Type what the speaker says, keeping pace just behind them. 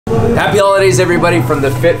Happy holidays, everybody, from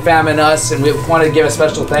the Fit Fam and us, and we want to give a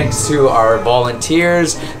special thanks to our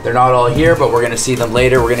volunteers. They're not all here, but we're going to see them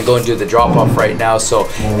later. We're going to go and do the drop-off right now. So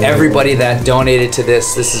everybody that donated to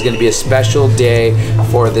this is going to be a special day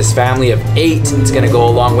for this family of 8. It's going to go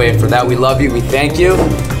a long way, and for that, we love you. We thank you.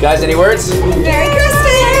 Guys, any words? Merry Christmas!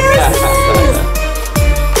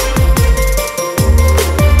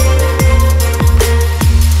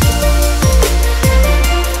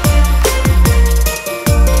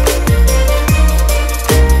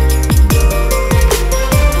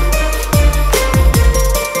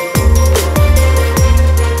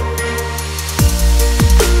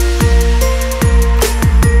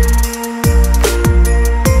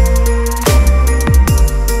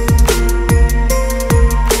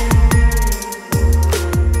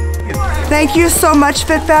 Thank you so much,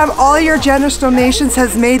 Fit Fam. All your generous donations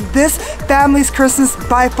has made this family's Christmas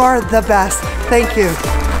by far the best. Thank you.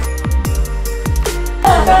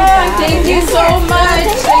 Thank you so much.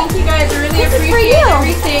 Thank you guys. I really appreciate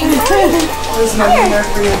everything. There's nothing there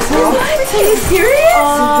for you too. What? Are you serious?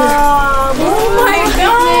 Oh my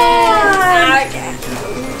God.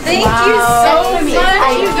 Thank you so much,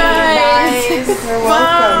 you guys. You're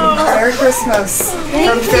welcome. Merry Christmas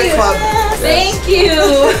from Fit Club. Thank you.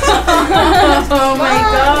 Oh my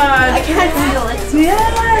God. I can't feel it.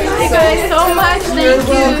 Thank you guys so much. Thank You're you.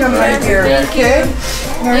 welcome, my dear. Okay?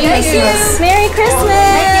 Merry Christmas. Merry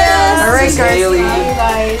Christmas! All right, guys. Haley,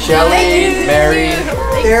 Shelly, Mary.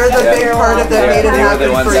 They're the big part of that made it They were the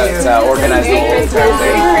happen ones for that you. organized the whole entire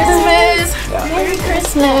thing. Merry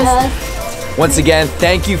Christmas. Merry Christmas! Once again,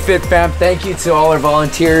 thank you, Fit Fam. Thank you to all our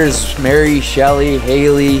volunteers, Mary, Shelly,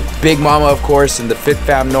 Haley, Big Mama, of course, and the Fit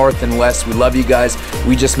Fam North and West. We love you guys.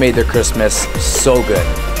 We just made their Christmas so good.